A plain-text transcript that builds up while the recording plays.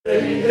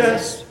say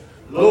yes,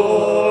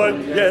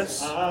 Lord,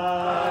 yes.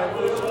 I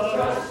will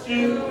trust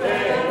you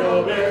and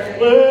obey.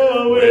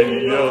 Well,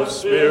 when your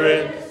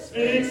spirit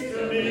speaks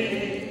to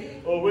me,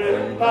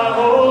 with my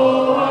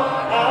whole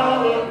heart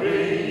I'll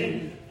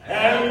agree,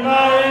 and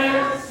my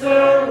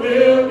answer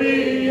will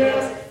be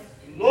yes,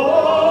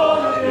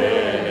 Lord,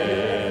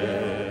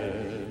 yes.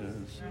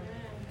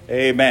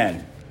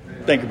 Amen.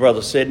 Thank you,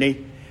 Brother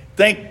Sidney.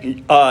 Thank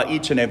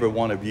each and every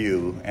one of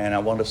you, and I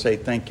want to say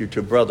thank you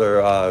to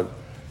Brother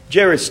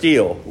Jerry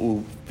Steele,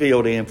 who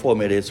filled in for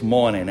me this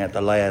morning at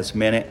the last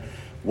minute.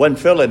 Wasn't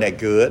feeling that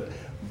good,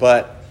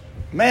 but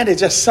man,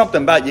 it's just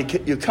something about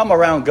you come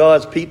around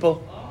God's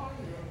people,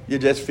 you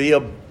just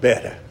feel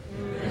better.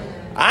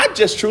 I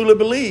just truly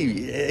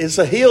believe it's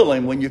a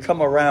healing when you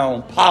come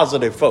around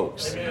positive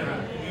folks.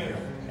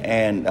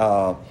 And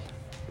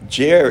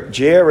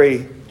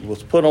Jerry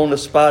was put on the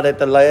spot at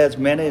the last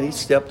minute. He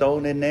stepped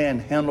on in there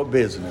and handled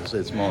business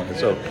this morning.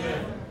 So,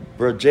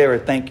 Brother Jerry,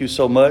 thank you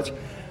so much.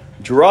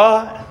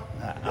 Gerard,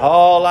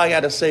 all I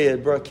got to say is,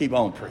 bro, keep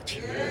on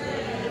preaching.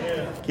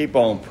 Keep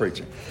on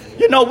preaching.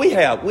 You know, we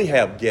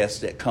have guests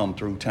that come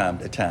through time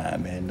to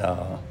time. And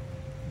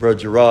Brother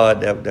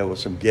Gerard, there were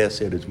some guests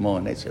here this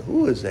morning. They said,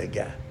 who is that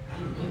guy?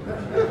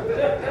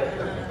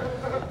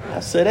 I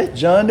said, that's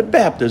John the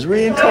Baptist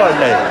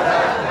reincarnated.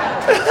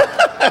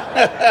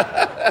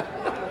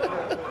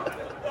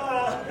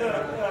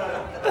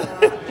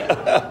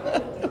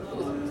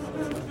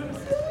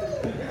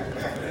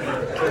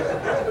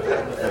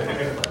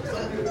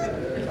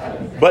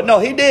 But no,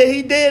 he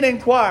did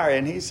inquire,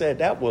 and he said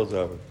that was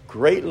a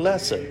great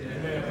lesson.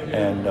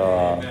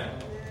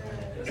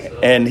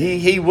 And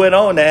he went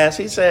on to ask,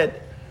 he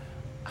said,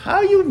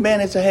 how you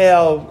manage to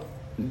have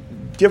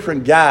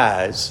different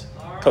guys,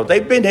 because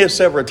they've been here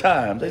several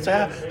times. They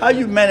said, how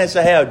you manage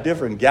to have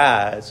different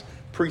guys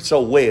preach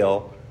so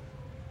well,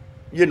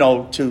 you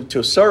know,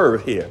 to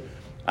serve here?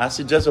 I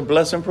said, just a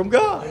blessing from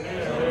God.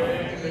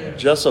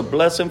 Just a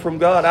blessing from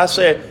God. I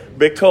said,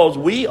 because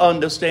we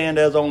understand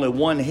there's only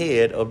one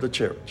head of the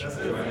church.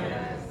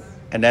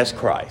 And that's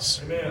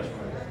Christ.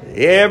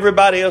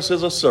 Everybody else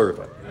is a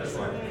servant.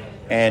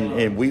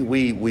 And we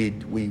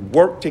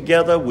work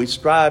together, we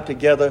strive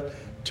together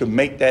to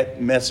make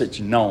that message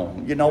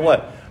known. You know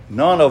what?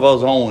 None of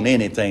us own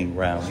anything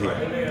around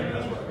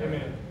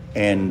here.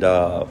 And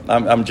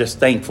I'm just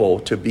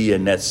thankful to be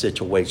in that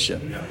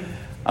situation.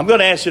 I'm going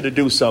to ask you to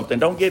do something.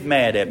 Don't get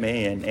mad at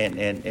me,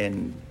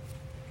 and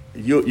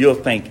you'll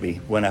thank me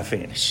when I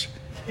finish.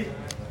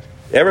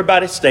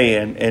 Everybody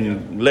stand,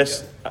 and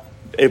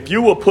if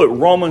you will put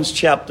Romans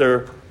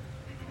chapter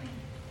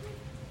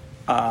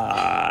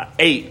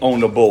 8 on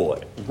the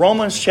board.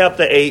 Romans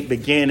chapter 8,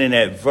 beginning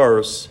at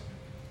verse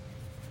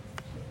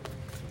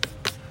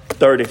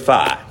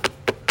 35.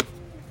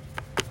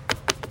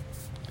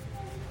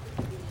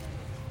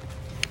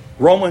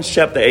 Romans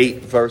chapter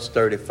 8, verse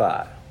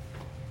 35.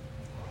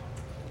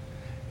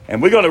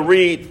 And we're going to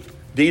read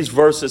these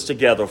verses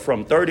together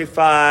from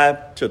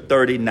 35 to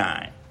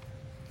 39.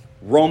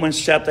 Romans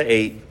chapter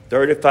 8,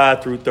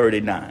 35 through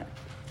 39.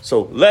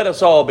 So let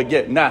us all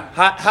begin. Now,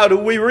 how do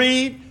we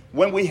read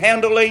when we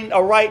handling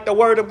aright the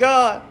word of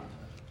God?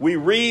 We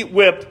read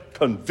with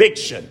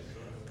conviction.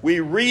 We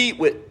read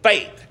with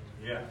faith.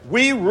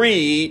 We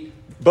read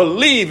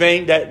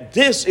believing that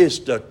this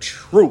is the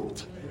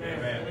truth.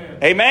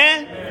 Amen?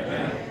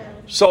 Amen?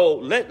 So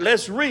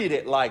let's read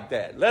it like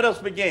that. Let us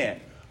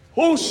begin.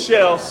 Who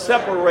shall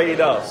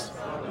separate us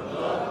from the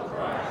love of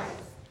Christ?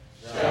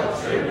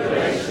 Shall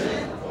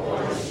tribulation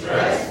or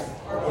distress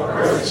or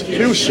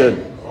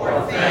persecution or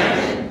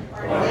famine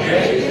or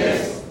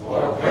nakedness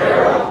or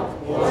peril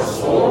or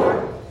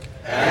sword?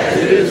 As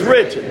it is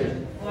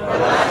written, for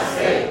thy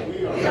sake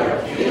we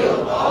are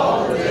killed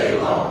all the day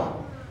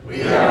long.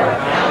 We are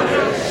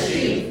counted as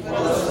sheep for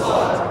the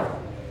slaughter.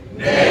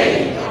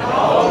 Nay, in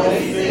all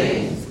these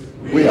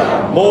things we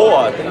are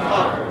more than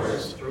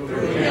conquerors through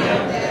him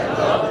that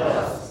loved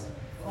us.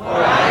 For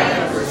I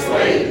am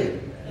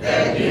persuaded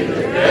that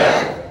neither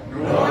death,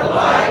 nor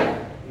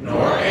life,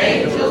 nor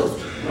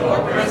angels, nor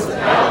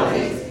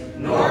principalities,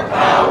 nor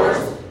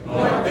powers,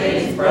 nor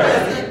things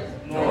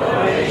present,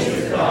 nor things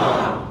to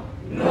come,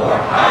 nor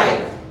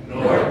height,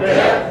 nor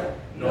depth,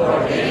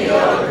 nor any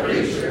other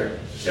creature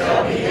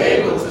shall be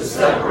able to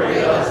separate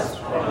us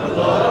from the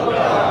love of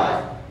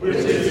God, which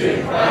is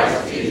in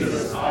Christ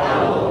Jesus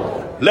our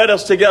Lord. Let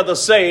us together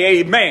say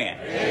amen.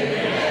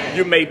 Amen.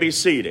 You may be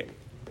seated.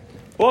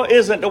 Well,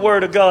 isn't the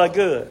word of God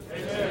good?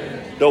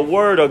 Amen. The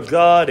word of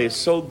God is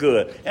so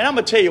good. And I'm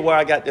going to tell you where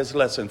I got this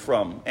lesson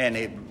from. And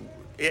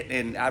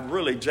I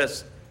really it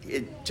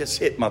just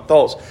hit my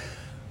thoughts.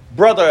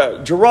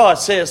 Brother Gerard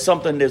said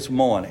something this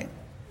morning.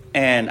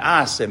 And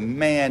I said,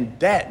 man,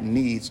 that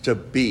needs to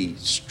be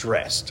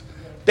stressed.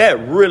 That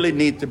really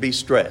needs to be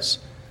stressed.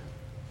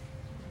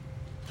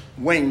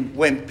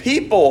 When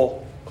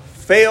people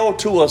fail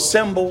to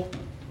assemble,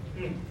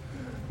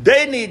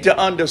 they need to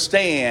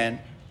understand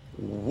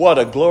what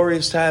a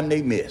glorious time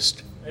they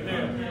missed.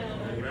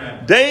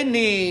 Amen. They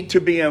need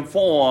to be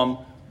informed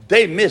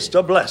they missed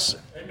a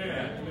blessing.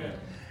 Amen.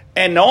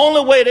 And the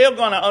only way they're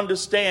going to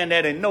understand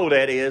that and know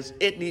that is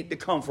it needs to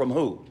come from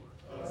who?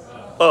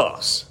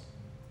 Us.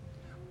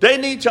 They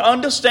need to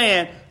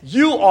understand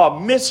you are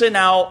missing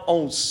out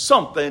on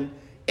something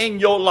in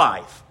your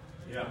life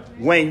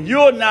when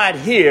you're not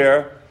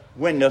here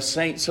when the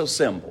saints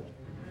assemble.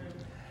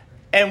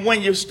 And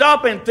when you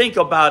stop and think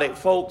about it,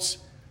 folks,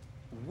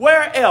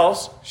 where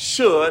else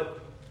should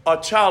a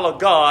child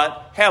of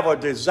God have a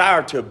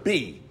desire to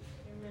be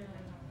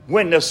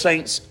when the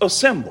saints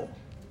assemble?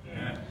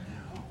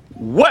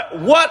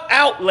 What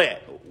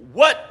outlet,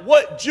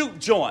 what juke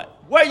joint,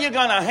 where you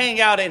going to hang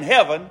out in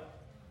heaven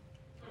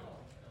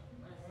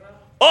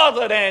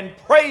other than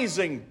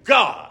praising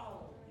God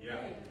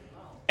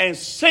and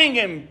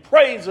singing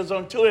praises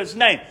unto his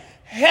name?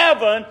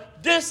 Heaven,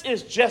 this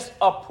is just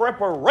a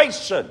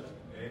preparation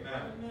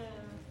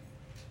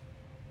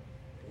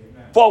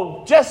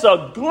for just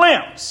a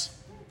glimpse.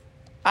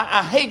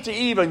 I hate to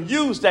even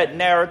use that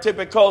narrative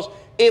because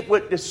it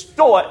would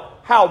distort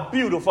how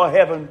beautiful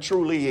heaven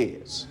truly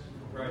is.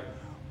 Right.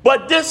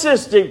 But this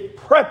is the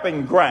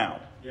prepping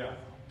ground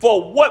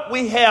for what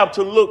we have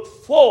to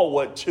look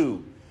forward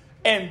to.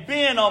 And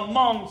being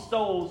amongst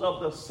those of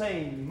the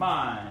same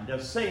mind,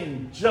 the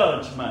same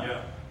judgment,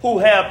 who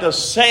have the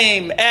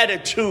same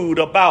attitude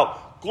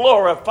about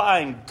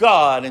glorifying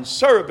God and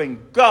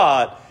serving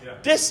God.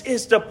 This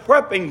is the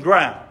prepping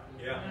ground.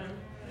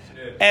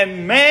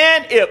 And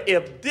man,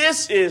 if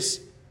this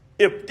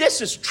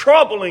is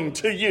troubling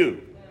to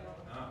you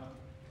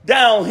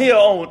down here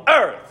on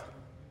earth,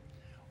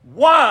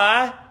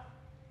 why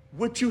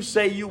would you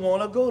say you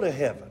want to go to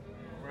heaven?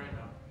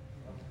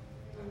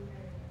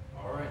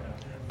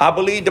 I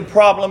believe the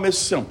problem is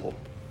simple.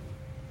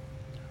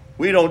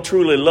 We don't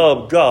truly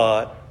love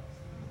God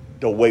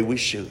the way we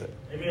should.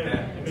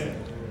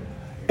 Amen.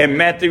 In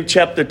Matthew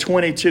chapter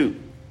 22,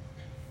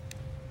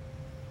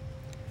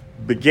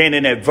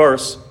 beginning at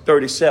verse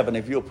 37,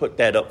 if you'll put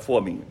that up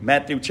for me.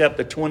 Matthew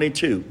chapter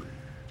 22,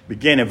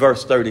 beginning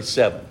verse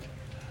 37.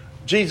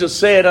 Jesus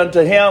said unto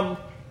him,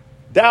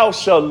 thou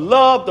shalt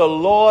love the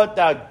Lord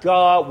thy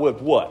God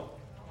with what?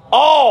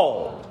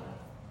 All.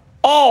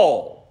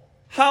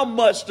 How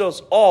much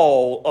does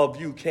all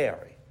of you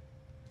carry?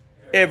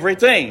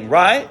 Everything,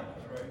 right?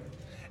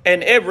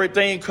 And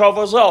everything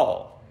covers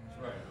all.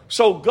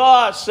 So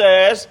God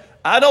says,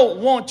 I don't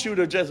want you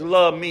to just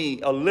love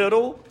me a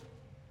little,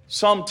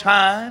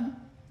 sometime,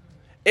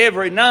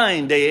 every now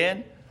and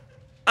then.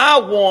 I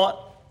want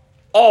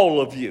all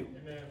of you.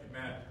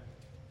 Amen.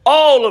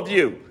 All of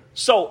you.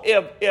 So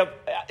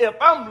if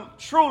I'm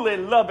truly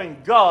loving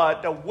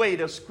God the way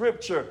the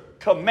scripture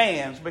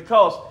commands,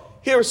 because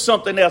here's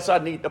something else I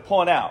need to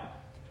point out.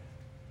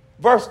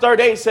 Verse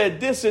 38 said,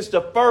 this is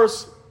the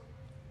first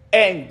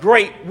and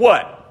great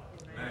what?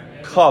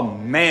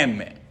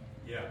 Commandment.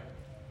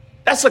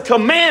 That's a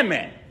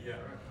commandment.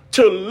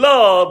 To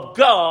love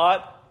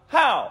God.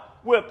 How?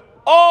 With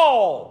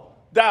all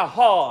thy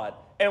heart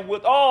and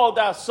with all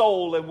thy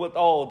soul and with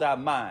all thy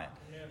mind.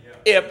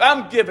 If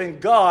I'm giving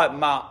God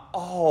my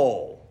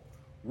all,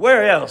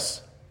 where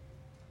else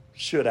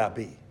should I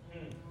be?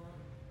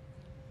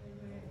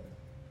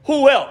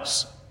 Who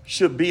else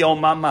should be on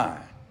my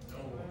mind?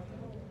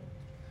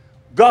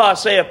 God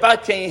said, if I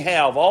can't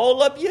have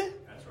all of you,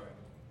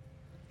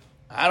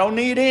 I don't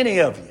need any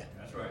of you.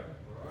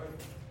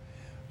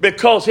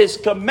 Because his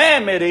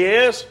commandment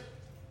is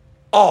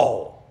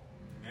all.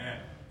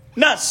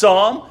 Not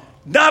some,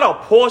 not a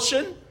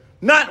portion,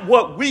 not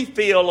what we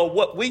feel or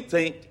what we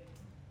think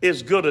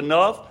is good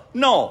enough.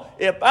 No,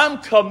 if I'm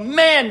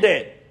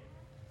commanded,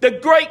 the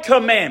great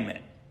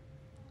commandment,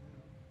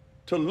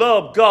 to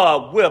love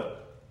God with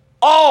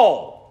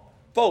all,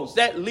 folks,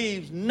 that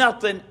leaves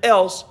nothing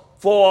else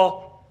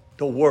for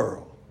the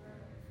world.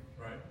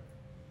 Right.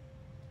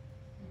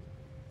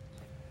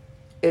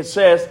 It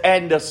says,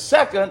 and the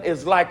second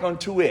is like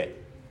unto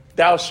it.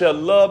 Thou shalt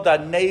love thy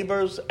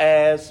neighbors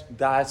as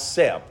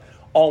thyself.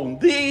 On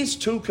these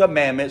two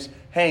commandments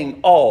hang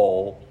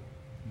all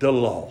the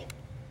law.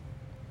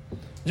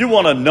 You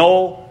want to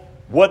know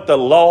what the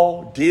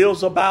law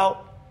deals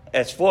about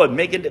as far as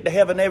making it to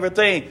heaven and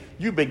everything?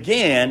 You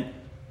begin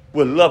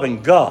with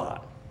loving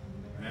God.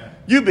 Amen.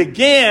 You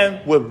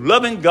begin with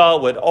loving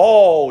God with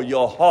all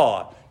your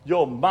heart,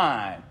 your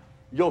mind,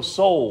 your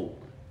soul.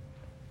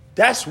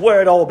 That's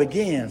where it all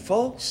began,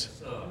 folks.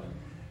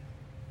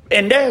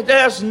 And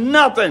there's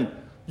nothing.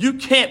 You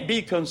can't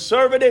be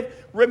conservative.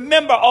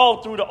 Remember,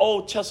 all through the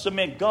Old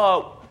Testament,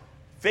 God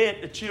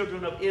fed the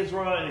children of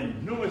Israel, and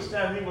in the New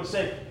Testament, he would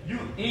say, you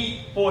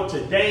eat for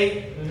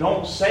today,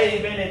 don't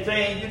save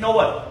anything. You know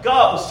what?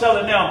 God was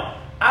telling them,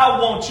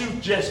 I want you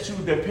just to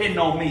depend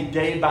on me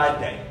day by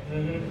day.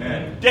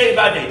 Mm-hmm. Day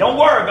by day. Don't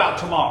worry about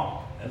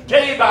tomorrow.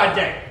 Day by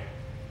day.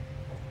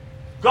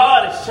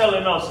 God is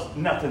telling us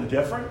nothing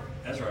different.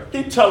 That's right.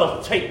 He tells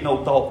us to take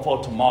no thought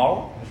for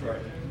tomorrow. That's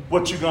right.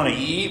 What you're going to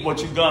eat,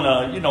 what you're going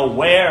to,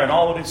 wear and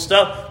all this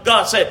stuff.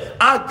 God said,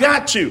 I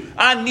got you.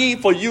 I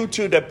need for you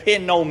to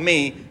depend on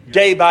me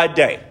day by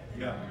day.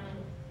 Yeah.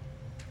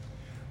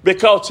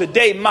 Because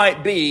today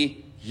might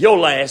be your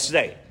last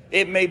day.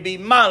 It may be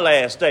my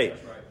last day.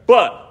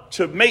 But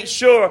to make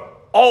sure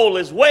all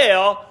is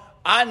well,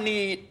 I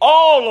need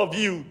all of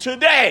you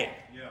today.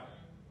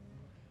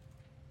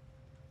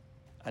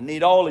 I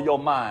need all of your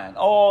mind,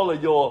 all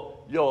of your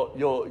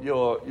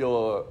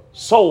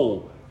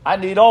soul. I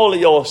need all of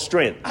your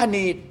strength. I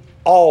need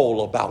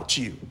all about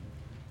you.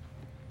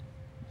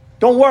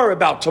 Don't worry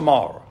about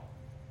tomorrow.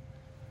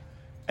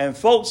 And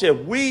folks, if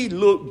we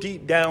look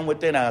deep down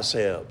within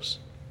ourselves,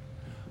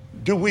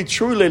 do we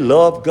truly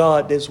love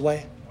God this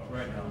way?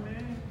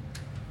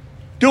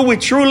 Do we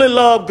truly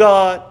love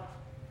God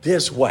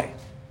this way?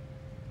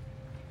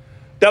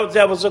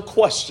 That was a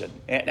question,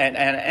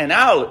 and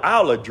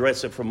I'll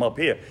address it from up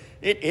here.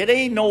 It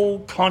ain't no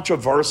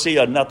controversy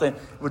or nothing.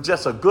 It was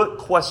just a good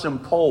question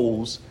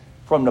posed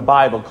from the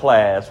Bible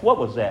class. What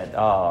was that?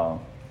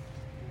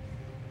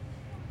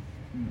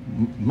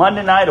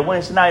 Monday night or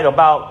Wednesday night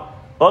about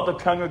other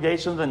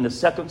congregations in the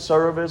second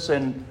service,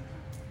 and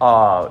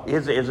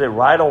is it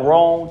right or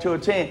wrong to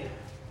attend?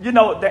 You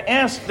know, the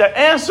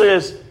answer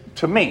is,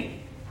 to me,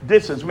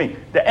 this is me.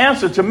 The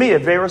answer to me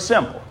is very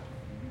simple.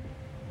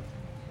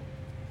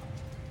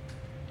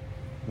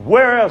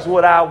 Where else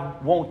would I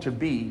want to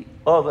be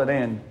other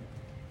than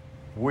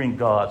when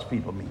God's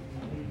people meet?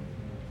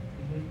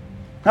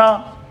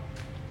 Huh?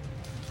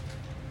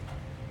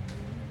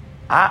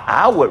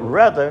 I would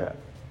rather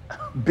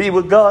be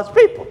with God's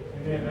people.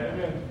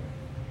 Amen.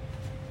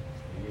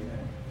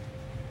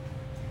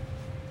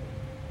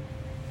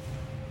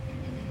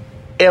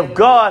 If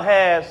God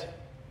has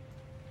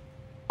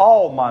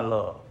all my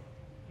love,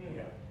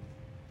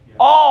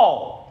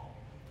 all.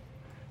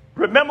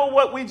 Remember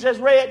what we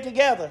just read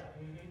together?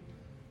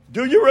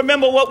 Do you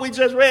remember what we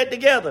just read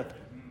together?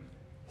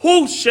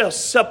 Who shall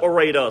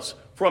separate us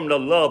from the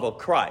love of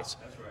Christ?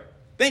 That's right.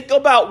 Think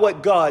about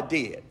what God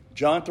did.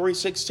 John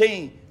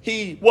 3:16.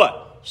 He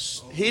what?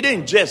 He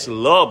didn't just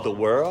love the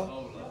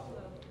world.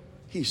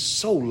 He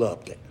so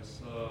loved it.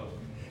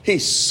 He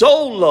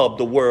so loved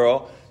the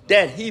world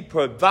that he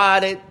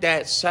provided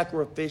that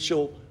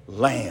sacrificial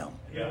lamb.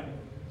 Yeah.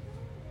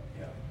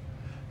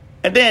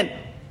 And then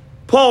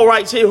Paul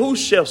writes here, who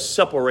shall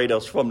separate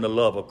us from the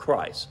love of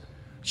Christ?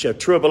 Shall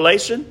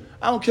tribulation?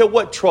 I don't care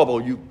what trouble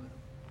you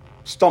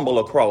stumble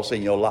across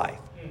in your life.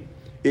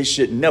 It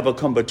should never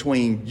come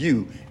between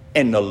you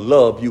and the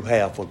love you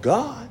have for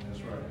God.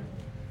 That's right.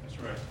 That's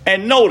right.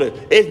 And notice,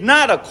 it's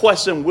not a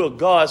question, will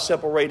God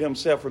separate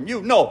himself from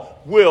you? No,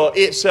 will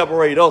it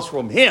separate us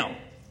from him?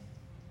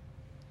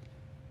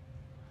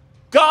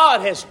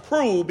 God has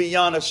proved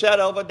beyond a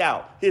shadow of a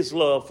doubt his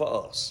love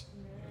for us.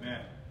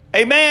 Amen.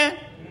 Amen?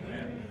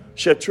 Amen.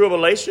 Shall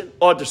tribulation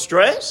or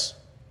distress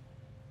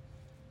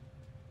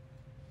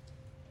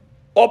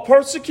or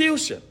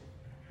persecution?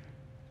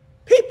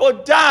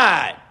 People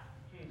died.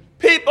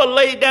 People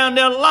laid down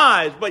their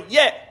lives, but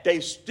yet they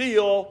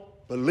still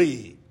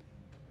believe.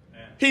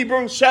 Amen.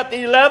 Hebrews chapter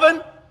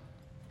 11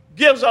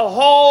 gives a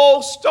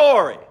whole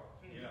story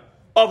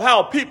of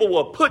how people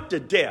were put to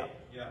death,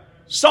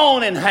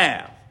 sawn in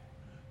half,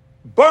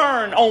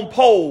 burned on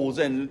poles,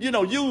 and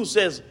used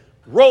as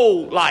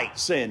road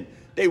lights, and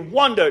they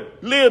wandered,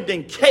 lived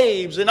in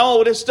caves and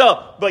all this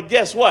stuff. But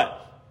guess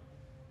what?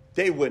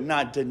 They would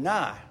not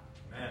deny.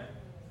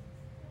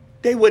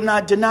 They would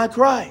not deny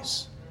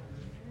Christ.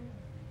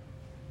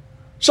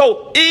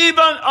 So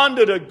even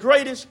under the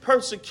greatest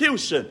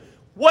persecution,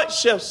 what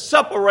shall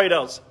separate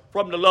us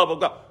from the love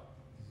of God?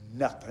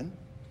 Nothing.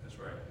 That's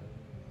right.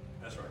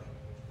 That's right.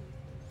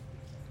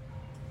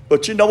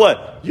 But you know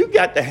what? You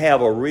got to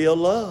have a real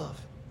love.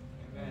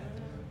 Amen.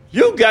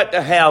 You got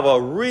to have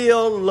a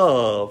real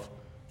love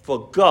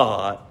for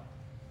God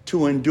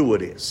to endure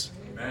this.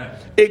 Amen.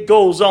 It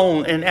goes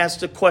on and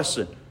asks the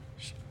question,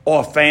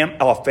 or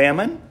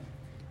famine,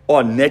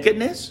 or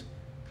nakedness,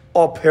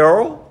 or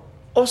peril,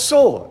 or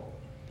sword.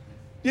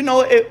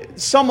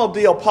 Some of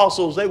the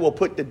apostles, they were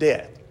put to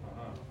death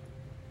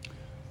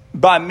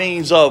by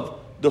means of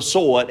the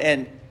sword,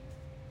 and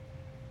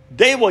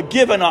they were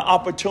given an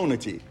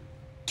opportunity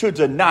to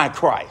deny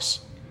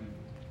Christ.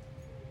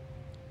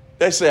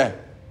 They said,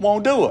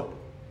 won't do it.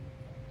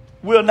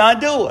 Will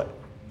not do it.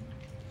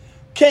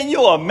 Can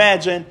you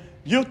imagine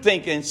you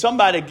thinking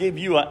somebody give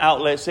you an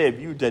outlet, say, if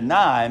you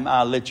deny him,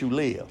 I'll let you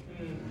live.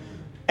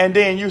 And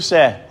then you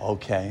say,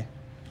 okay,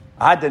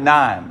 I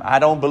deny him. I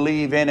don't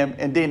believe in him.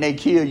 And then they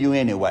kill you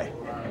anyway.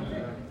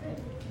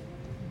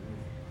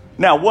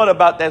 Now, what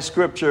about that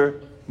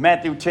scripture,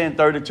 Matthew 10,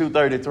 32,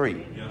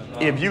 33?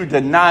 If you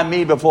deny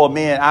me before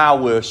men, I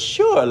will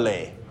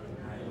surely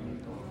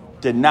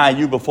deny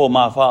you before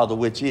my Father,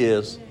 which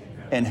is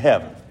in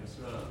heaven.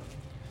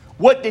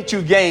 What did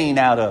you gain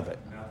out of it?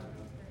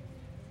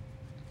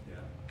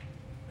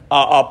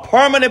 A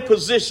permanent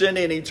position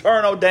in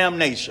eternal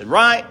damnation,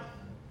 right?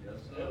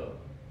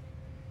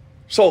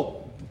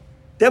 So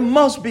there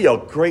must be a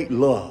great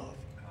love.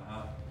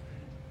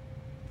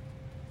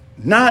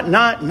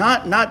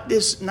 Not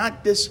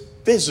this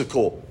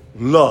physical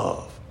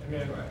love.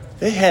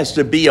 There has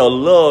to be a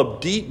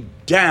love deep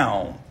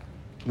down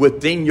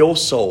within your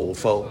soul,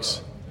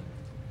 folks.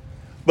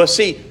 But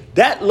see,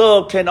 that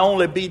love can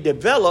only be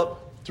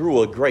developed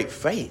through a great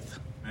faith.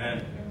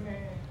 Amen.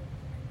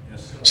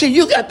 Yes, See,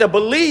 you got to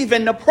believe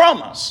in the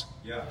promise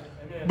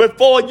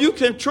before you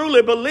can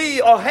truly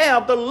believe or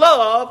have the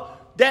love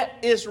that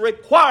is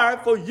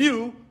required for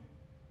you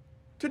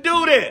to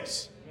do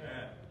this.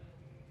 Amen.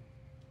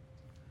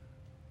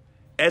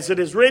 As it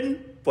is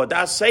written, for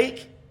thy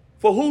sake,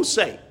 for whose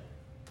sake?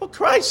 For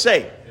Christ's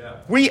sake. Yeah.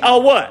 We are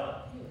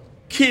what?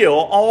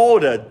 Killed all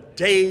the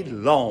day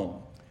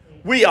long.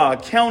 We are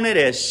counted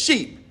as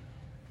sheep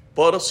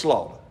for the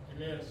slaughter.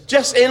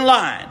 Just in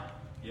line,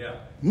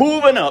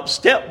 moving up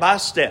step by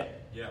step.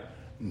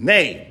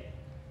 Nay,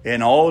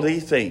 in all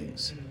these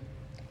things,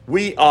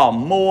 we are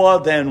more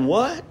than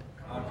what?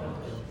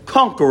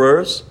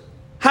 Conquerors.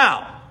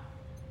 How?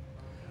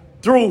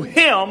 Through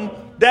him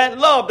that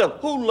loved us.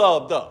 Who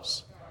loved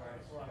us?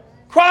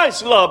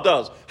 Christ loved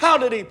us. How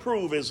did he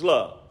prove his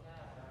love?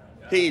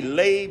 He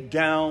laid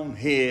down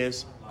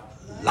his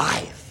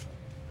life.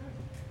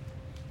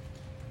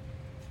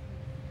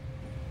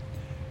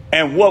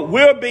 And what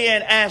we're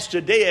being asked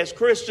today as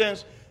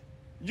Christians,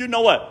 you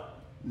know what?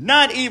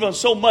 Not even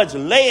so much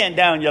laying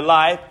down your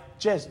life,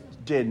 just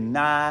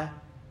deny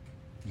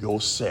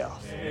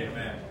yourself.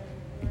 Amen.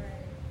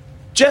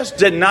 Just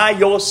deny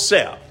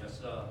yourself. Yes,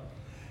 sir.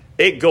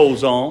 It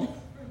goes on.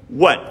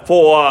 What?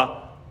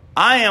 For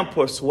I am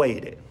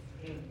persuaded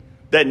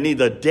that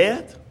neither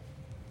death,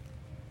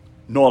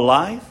 nor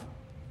life,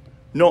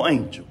 nor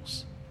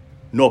angels,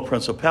 nor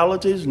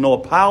principalities,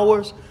 nor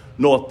powers,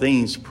 nor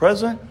things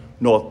present,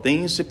 nor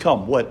things to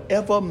come,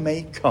 whatever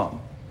may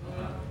come.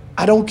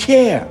 I don't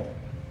care.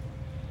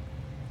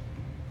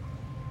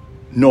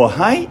 Nor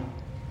height,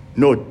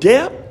 nor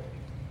depth,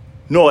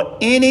 nor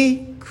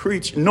any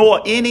creature,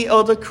 nor any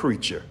other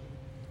creature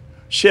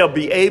shall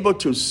be able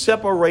to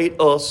separate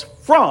us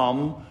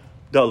from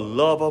the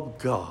love of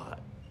God,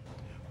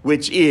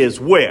 which is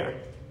where?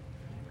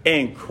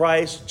 In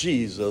Christ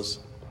Jesus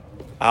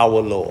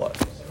our Lord.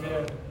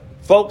 Amen.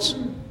 Folks,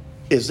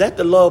 is that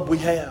the love we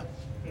have?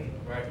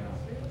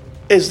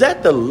 Is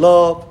that the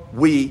love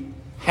we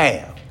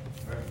have?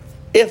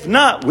 If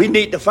not, we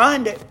need to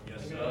find it.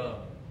 Yes, sir.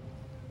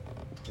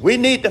 We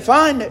need to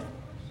find it.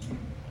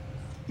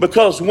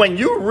 Because when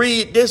you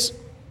read this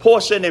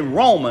portion in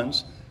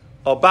Romans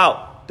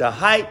about the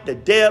height, the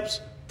depths,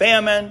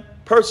 famine,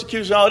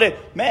 persecution, all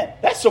that, man,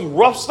 that's some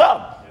rough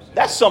stuff.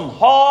 That's some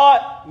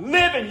hard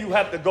living you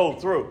have to go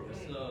through.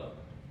 Yes, sir.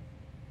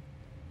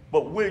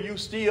 But will you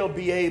still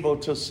be able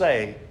to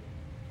say,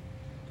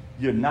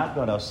 you're not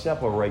going to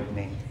separate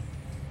me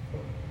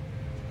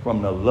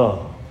from the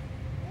love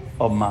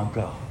of my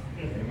God?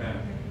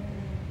 Amen.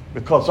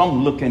 Because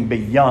I'm looking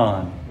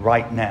beyond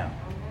right now.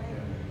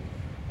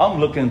 I'm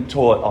looking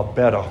toward a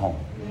better home.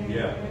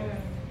 Yeah.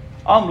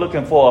 I'm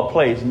looking for a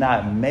place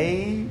not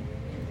made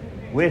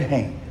with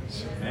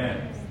hands.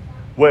 Amen.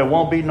 Where it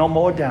won't be no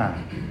more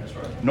dying, That's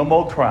right. no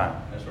more crying,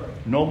 That's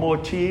right. no more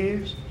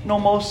tears, no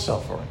more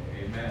suffering.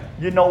 Amen.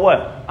 You know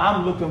what?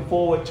 I'm looking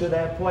forward to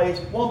that place.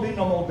 Won't be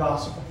no more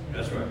gossip.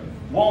 That's right.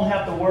 Won't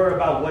have to worry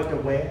about what to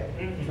wear.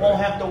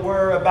 Won't have to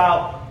worry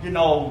about,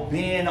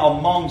 being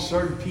among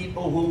certain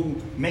people who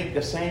make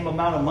the same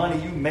amount of money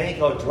you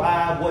make or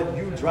drive what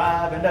you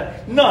drive and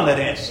that. None of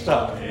that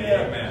stuff.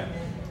 Amen.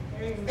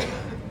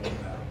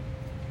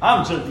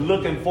 I'm just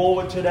looking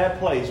forward to that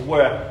place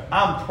where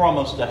I'm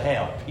promised to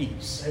have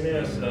peace.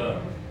 Yes, sir.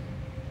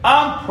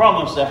 I'm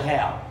promised to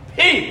have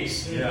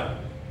peace. Yeah.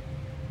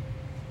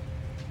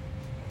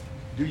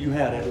 Do you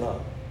have that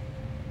love?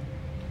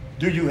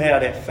 Do you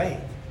have that faith?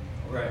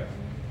 Right.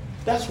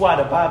 That's why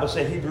the Bible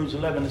said, Hebrews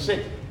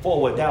 11:6,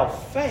 for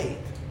without faith,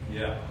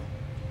 Yeah.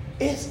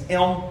 it's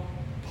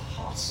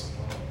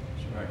impossible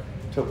That's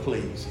right. to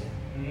please him.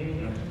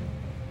 Mm-hmm.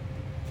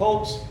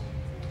 Folks,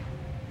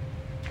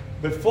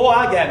 before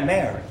I got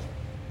married,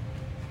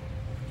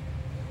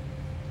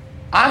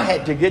 I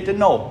had to get to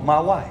know my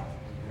wife.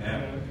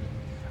 Yeah.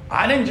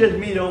 I didn't just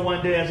meet her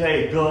one day and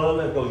say, hey, girl,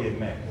 let's go get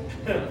married.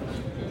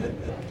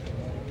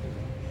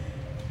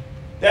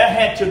 There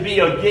had to be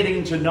a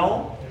getting to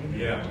know.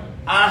 Yeah.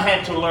 I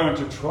had to learn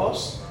to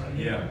trust.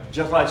 Yeah.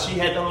 Just like she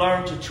had to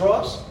learn to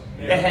trust.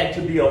 Yeah. There had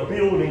to be a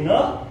building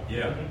up.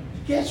 Yeah.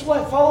 Guess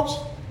what, folks?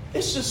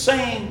 It's the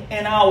same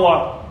in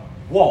our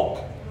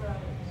walk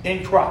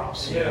in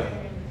Christ. Yeah.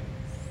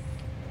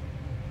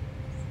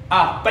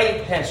 Our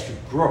faith has to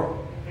grow.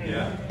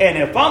 Yeah. And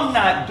if I'm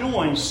not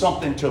doing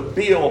something to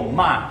build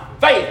my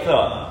faith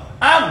up,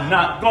 I'm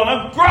not going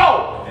to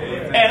grow.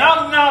 Amen. And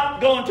I'm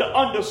not going to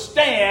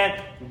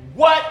understand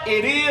what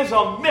it is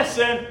I'm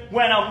missing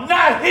when I'm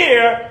not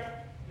here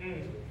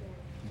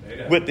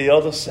with the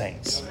other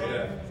saints.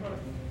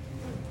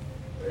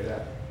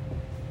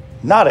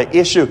 Not an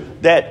issue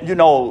that,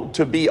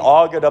 to be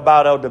argued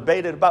about or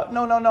debated about.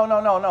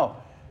 No.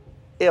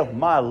 If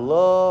my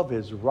love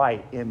is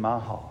right in my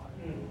heart,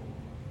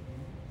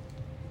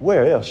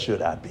 where else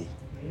should I be?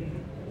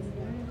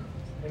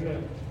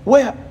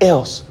 Where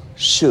else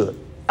should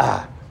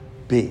I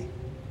be?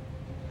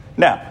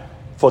 Now,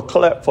 for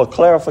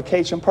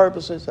clarification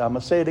purposes, I'm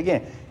going to say it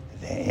again.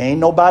 Ain't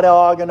nobody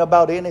arguing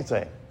about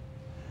anything.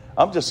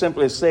 I'm just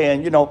simply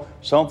saying,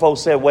 some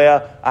folks said,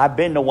 well, I've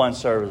been to one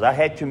service. I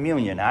had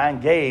communion. I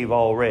gave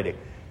already.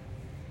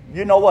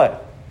 You know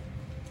what?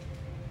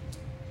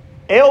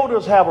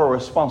 Elders have a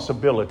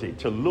responsibility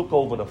to look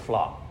over the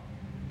flock,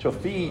 to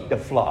feed the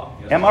flock.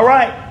 Am I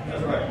right?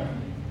 That's right.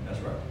 That's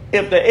right.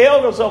 If the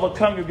elders of a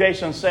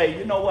congregation say,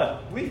 you know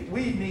what, we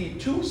need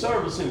 2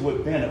 services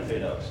would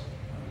benefit us.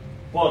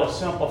 For the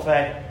simple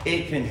fact,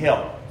 it can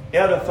help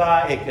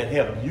edify, it can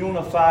help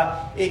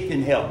unify, it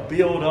can help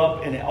build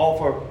up, and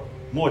offer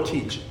more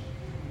teaching.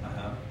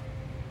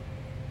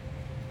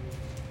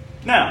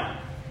 Now,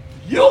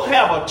 you'll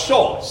have a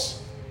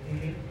choice.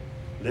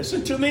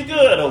 Listen to me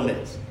good on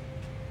this.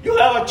 You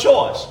have a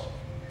choice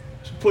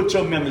to put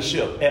your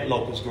membership at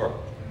Locust Grove.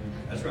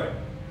 That's right.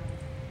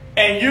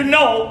 And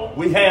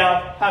we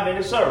have how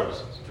many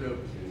services? 2.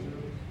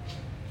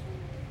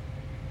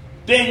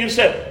 Then you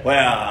say,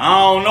 well,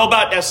 I don't know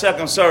about that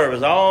second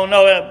service. I don't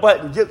know that.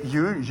 But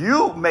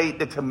you made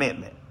the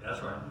commitment.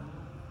 That's right.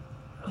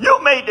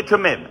 You made the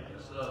commitment.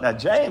 Yes, Now,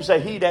 James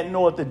said, he that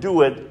knoweth to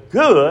do it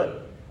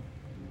good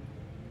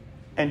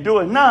and do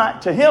it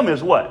not, to him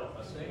is what?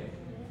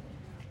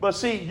 But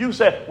see, you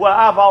said, well,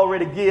 I've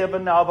already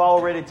given. I've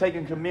already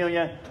taken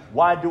communion.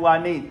 Why do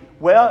I need?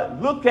 Well,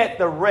 look at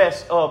the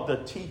rest of the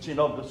teaching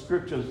of the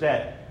scriptures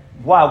that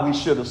why we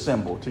should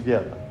assemble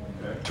together.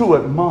 Okay. To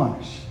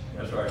admonish.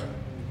 That's right.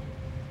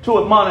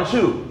 To admonish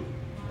who?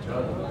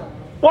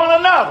 One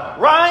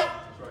another, right?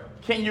 That's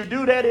right. Can you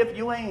do that if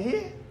you ain't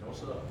here? No,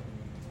 sir.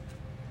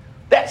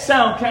 That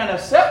sounds kind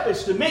of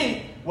selfish to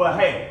me. Well,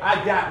 hey,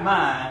 I got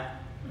mine.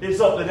 It's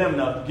up to them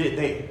to get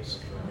theirs.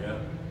 Yeah.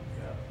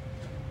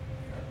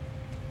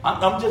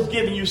 I'm just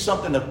giving you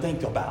something to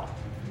think about.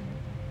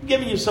 I'm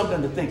giving you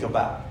something to think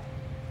about.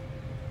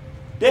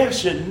 There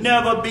should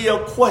never be a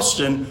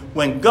question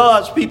when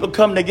God's people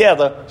come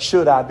together,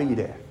 should I be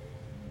there?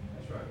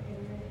 That's right.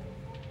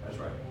 That's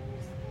right.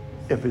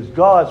 If it's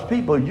God's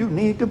people, you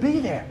need to be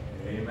there.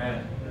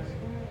 Amen.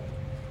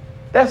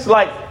 That's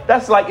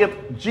like if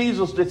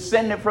Jesus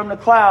descended from the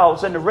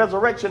clouds and the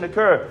resurrection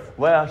occurred.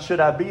 Well, should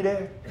I be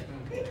there?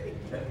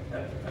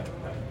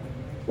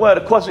 Well,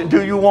 the question,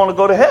 do you want to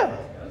go to heaven?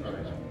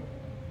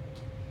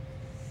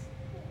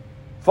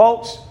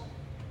 Folks,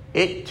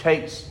 it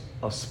takes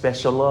a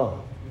special love,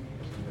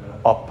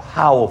 a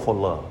powerful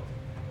love,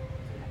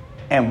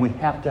 and we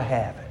have to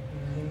have it.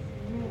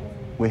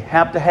 We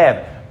have to have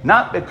it.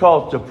 Not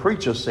because the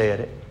preacher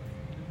said it.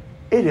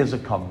 It is a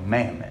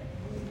commandment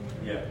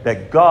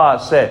that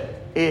God said.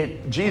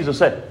 Jesus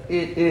said,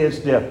 it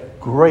is the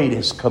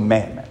greatest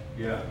commandment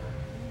of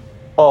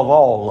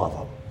all of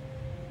them.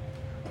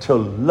 To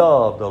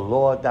love the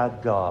Lord thy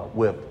God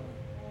with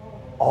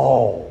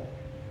all.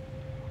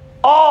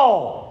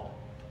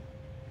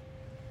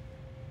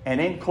 And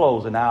in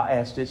closing, I'll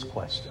ask this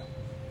question.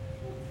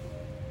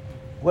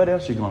 What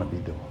else are you going to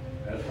be doing?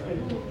 That's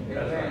right.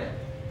 That's right.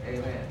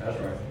 Amen. That's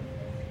right.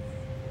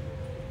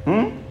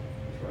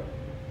 That's right.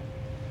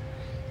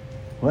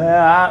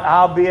 Well,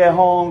 I'll be at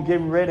home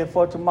getting ready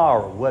for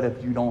tomorrow. What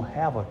if you don't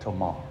have a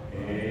tomorrow?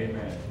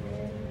 Amen.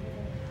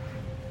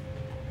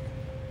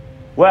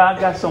 Well, I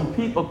got some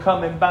people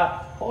coming by.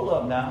 Hold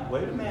up now.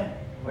 Wait a minute.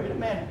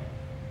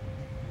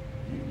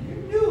 You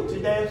knew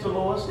today is the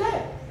Lord's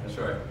day. That's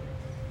right.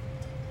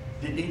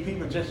 Did these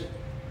people just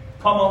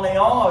come on their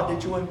own, or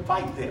did you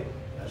invite them?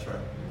 That's right.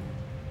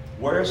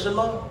 Where's the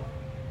love?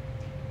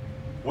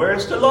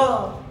 Where's the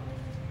love?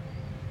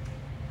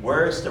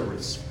 Where's the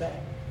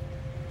respect?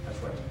 That's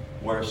right.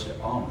 Where's the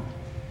honor?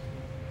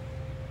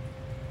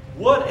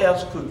 What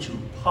else could you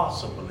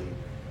possibly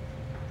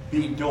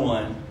be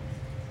doing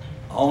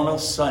on a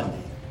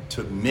Sunday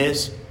to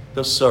miss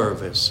the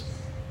service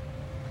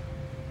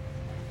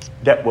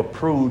that would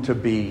prove to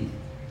be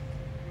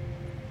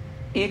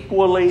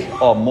equally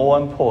or more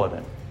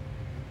important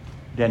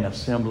than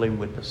assembling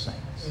with the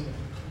saints?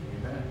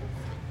 Amen.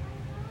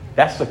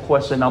 That's the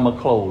question I'm going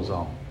to close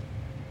on.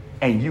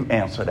 And you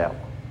answer that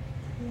one.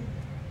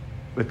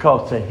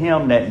 Because to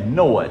him that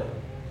knoweth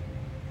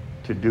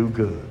to do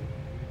good,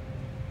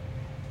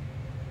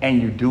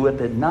 and you do it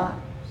that not,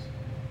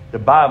 the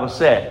Bible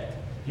said,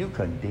 you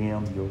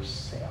condemn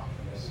yourself.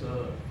 Yes,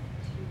 sir.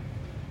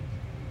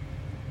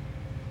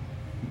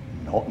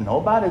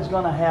 Nobody's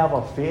going to have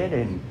a fit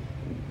and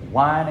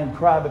whine and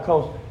cry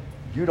because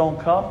you don't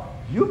come.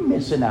 You're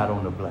missing out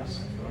on the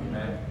blessing.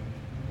 Amen.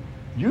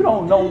 You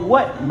don't know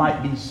what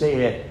might be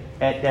said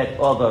at that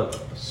other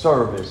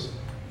service.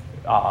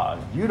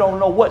 You don't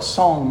know what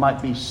song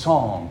might be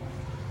sung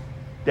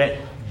that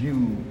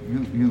you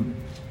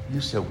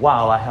said,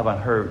 wow, I haven't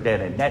heard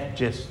that, and that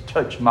just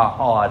touched my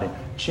heart and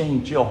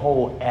changed your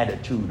whole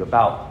attitude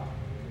about,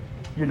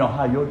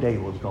 how your day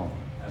was going.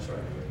 That's right.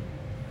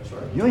 That's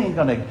right. You ain't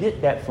going to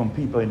get that from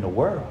people in the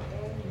world.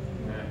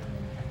 Amen.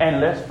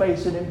 And let's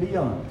face it and be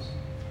honest.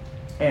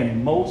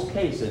 In most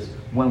cases,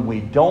 when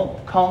we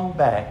don't come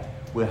back,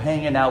 we're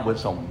hanging out with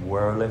some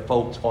worldly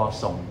folks or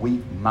some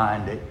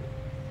weak-minded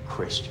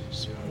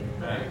Christians.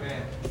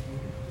 Amen.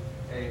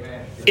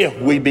 Amen.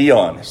 If we be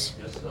honest.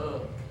 Yes,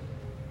 sir.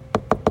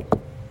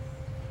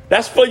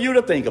 That's for you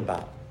to think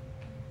about.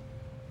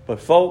 But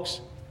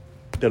folks,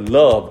 the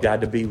love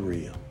got to be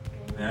real.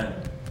 Amen.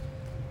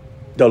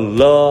 The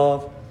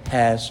love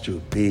has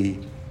to be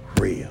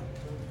real.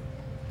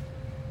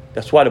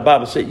 That's why the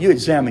Bible said you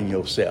examine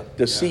yourself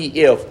to see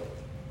if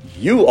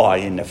you are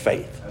in the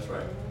faith. That's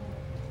right.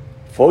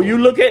 Before you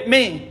look at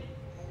me,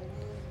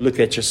 look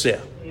at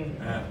yourself.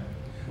 Amen.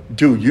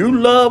 Do you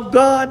love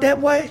God that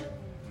way?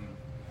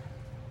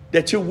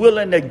 That you're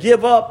willing to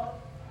give up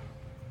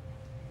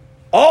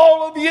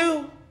all of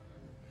you?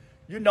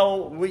 You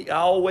know, I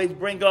always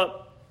bring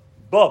up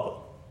Bubba.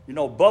 You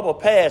know, Bubba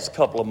passed a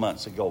couple of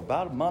months ago,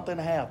 about a month and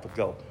a half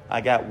ago. I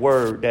got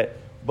word that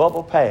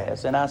Bubba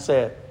passed. And I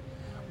said,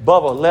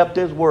 Bubba left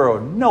this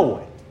world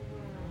knowing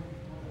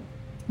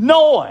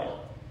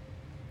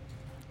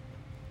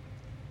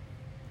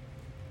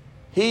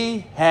he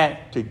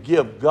had to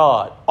give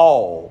God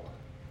all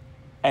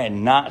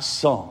and not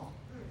some.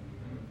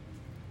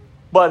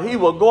 But he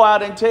will go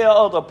out and tell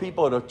other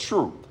people the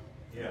truth.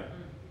 Yeah.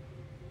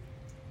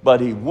 But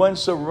he wouldn't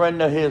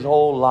surrender his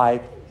whole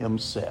life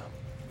himself.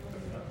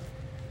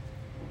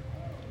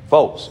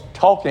 Folks,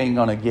 talk ain't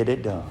going to get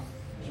it done.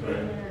 That's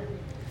right.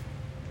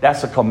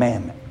 That's a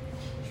commandment.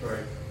 That's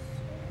right.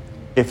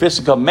 If it's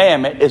a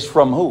commandment, it's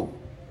from who?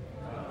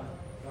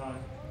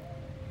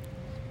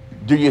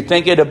 Do you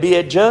think it'll be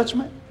a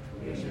judgment?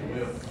 Yes, it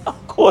will.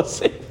 Of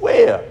course it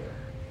will.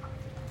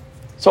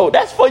 So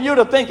that's for you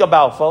to think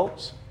about,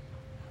 folks.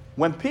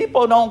 When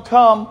people don't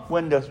come,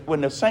 when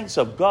the saints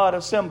of God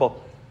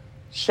assemble,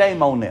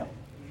 shame on them.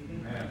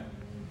 Amen.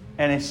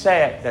 And it's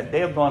sad that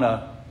they're going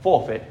to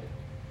forfeit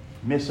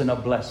missing a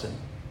blessing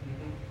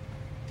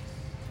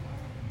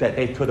that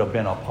they could have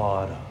been a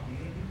part of.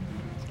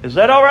 Is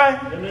that all right?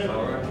 That's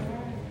all right.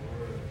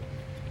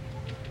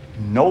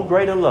 No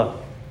greater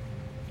love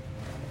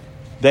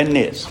than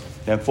this,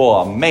 than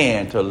for a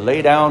man to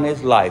lay down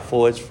his life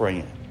for his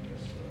friend.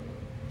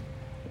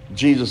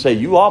 Jesus said,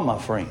 you are my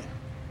friend.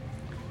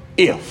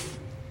 If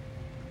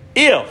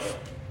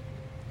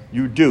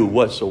you do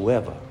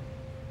whatsoever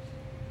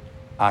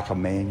I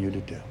command you to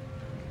do.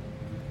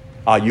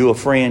 Are you a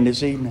friend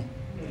this evening?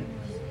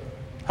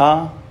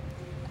 Huh?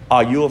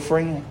 Are you a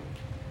friend?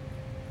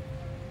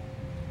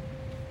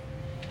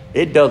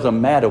 It doesn't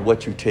matter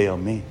what you tell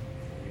me.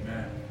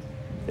 Amen.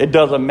 It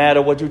doesn't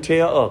matter what you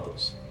tell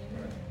others.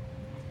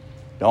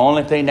 The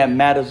only thing that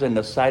matters in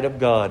the sight of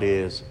God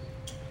is,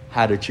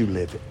 how did you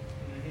live it?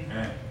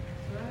 Amen.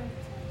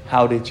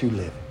 How did you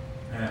live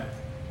it? Amen.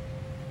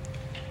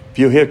 If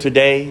you're here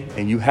today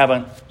and you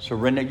haven't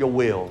surrendered your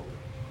will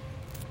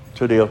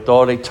to the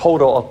authority,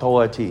 total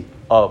authority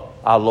of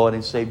our Lord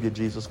and Savior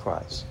Jesus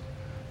Christ,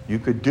 you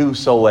could do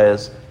so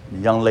as the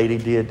young lady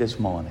did this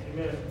morning.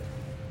 Amen.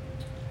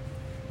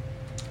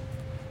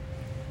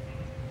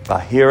 By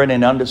hearing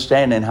and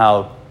understanding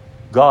how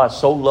God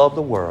so loved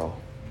the world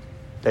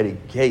that he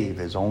gave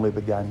his only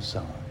begotten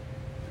Son.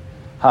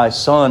 How his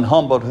Son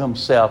humbled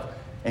himself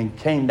and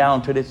came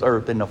down to this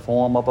earth in the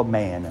form of a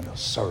man and a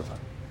servant.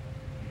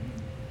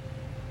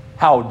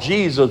 How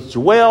Jesus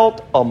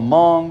dwelt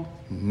among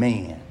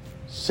men,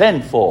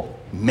 sinful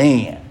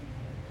men,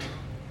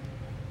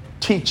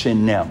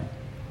 teaching them,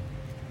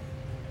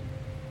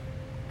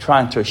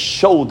 trying to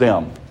show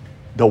them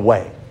the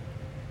way.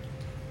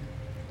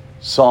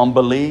 Some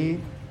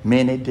believed,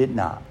 many did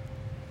not.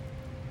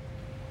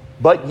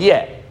 But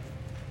yet,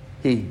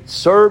 he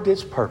served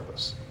his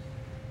purpose,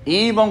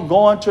 even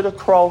going to the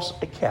cross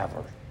at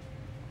Calvary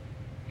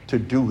to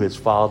do his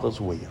Father's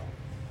will.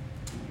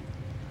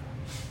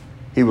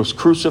 He was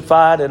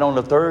crucified, and on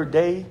the third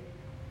day,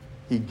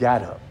 he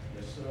got up,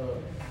 Yes,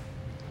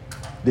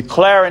 sir.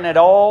 declaring that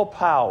all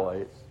power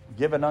is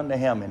given unto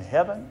him in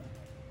heaven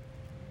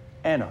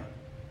and earth.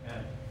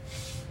 Amen.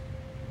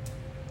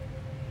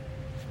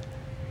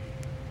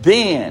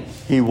 Then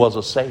he was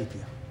a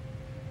Savior.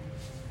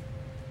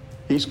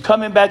 He's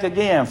coming back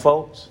again,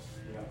 folks,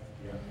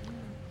 Yeah.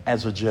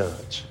 as a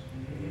judge.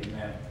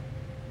 Amen.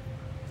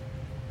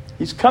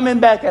 He's coming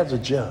back as a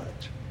judge.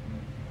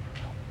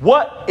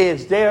 What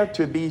is there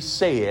to be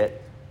said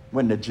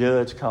when the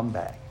judge comes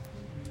back?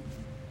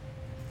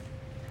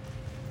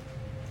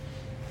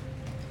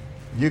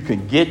 You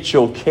can get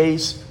your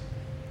case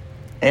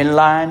in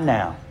line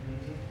now.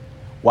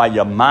 While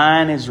your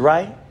mind is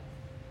right,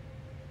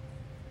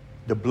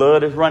 the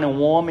blood is running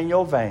warm in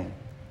your vein.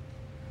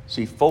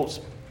 See, folks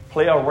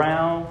play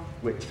around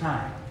with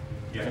time.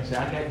 Yeah. And say,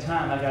 I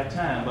got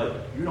time,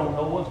 but you don't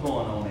know what's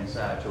going on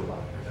inside your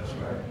body. That's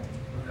right.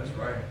 That's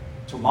right.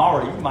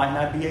 Tomorrow you might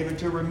not be able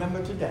to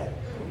remember today.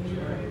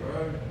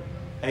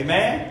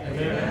 Amen?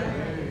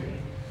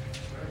 Amen.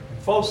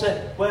 Folks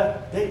say,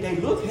 well, they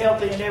look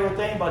healthy and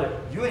everything,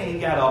 but you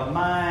ain't got a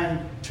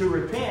mind to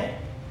repent.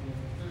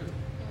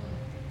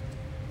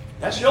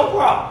 That's your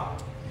problem.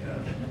 Yeah.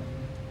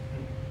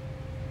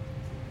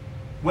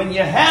 When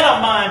you had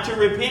a mind to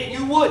repent,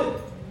 you wouldn't.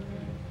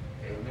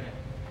 Amen.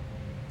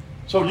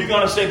 So you're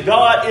going to say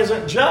God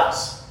isn't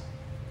just?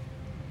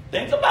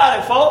 Think about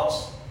it,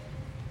 folks.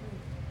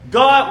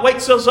 God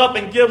wakes us up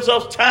and gives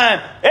us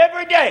time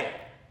every day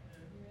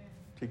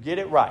to get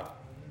it right.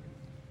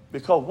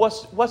 Because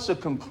what's the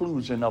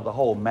conclusion of the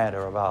whole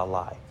matter of our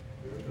life?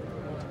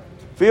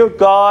 Fear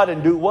God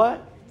and do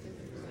what?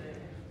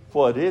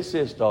 For this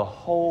is the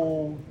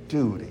whole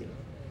duty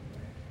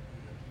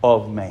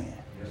of man.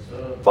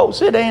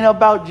 Folks, it ain't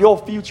about your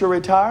future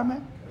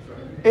retirement.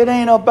 It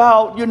ain't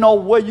about,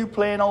 where you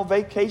plan on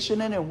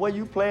vacationing and where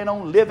you plan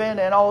on living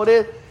and all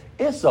this.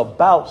 It's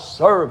about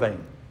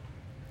serving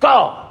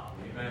God.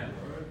 Amen.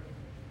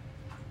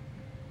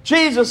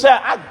 Jesus said,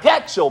 I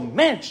got your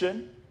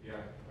mansion. Yeah.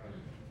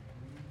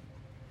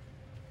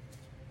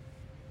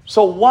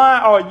 So why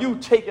are you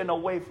taking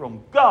away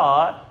from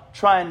God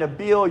trying to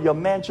build your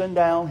mansion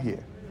down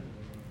here?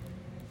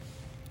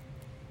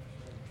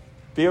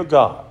 Fear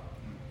God.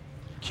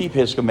 Keep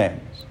his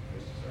commandments.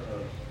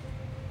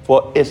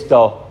 For it's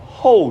the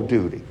whole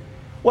duty.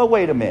 Well,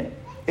 wait a minute.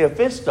 If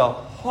it's the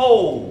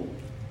whole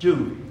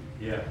duty,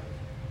 Yeah.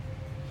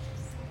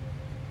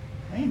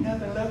 ain't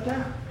nothing left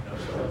out. No,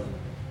 sir.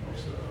 No,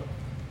 sir.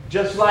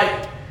 Just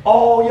like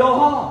all your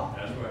heart.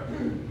 That's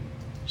right.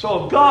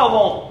 So if God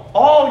wants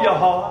all your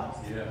heart,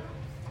 Yeah.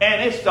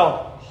 and it's the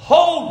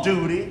whole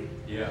duty,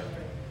 Yeah.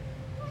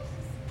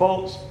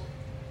 folks,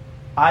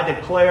 I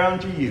declare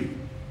unto you,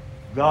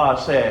 God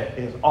said,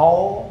 it's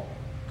all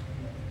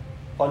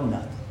or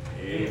nothing.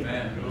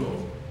 Amen.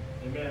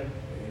 Amen.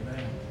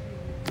 Amen.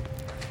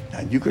 Now,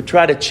 you could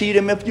try to cheat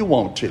him if you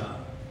want to,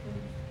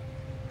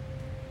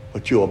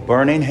 but you'll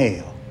burn in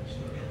hell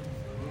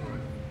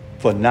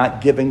for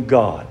not giving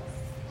God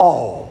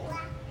all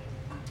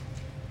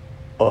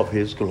of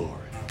his glory.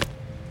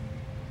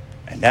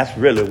 And that's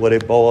really what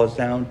it boils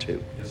down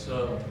to. Yes,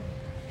 sir.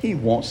 He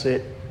wants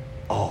it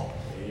all.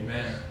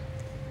 Amen.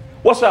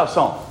 What's our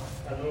song?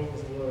 I know it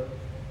was blood.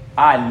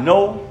 I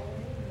know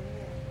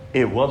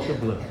it was the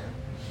blood.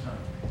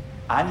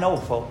 I know,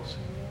 folks.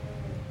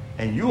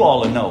 And you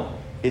all know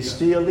it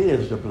still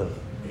is the blood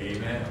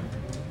Amen.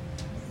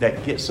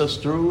 that gets us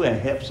through and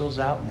helps us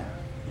out now.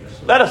 Yes,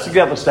 sir. Let us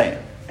together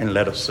stand and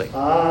let us sing.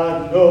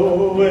 I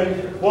know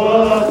it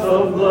was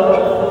the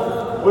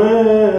blood.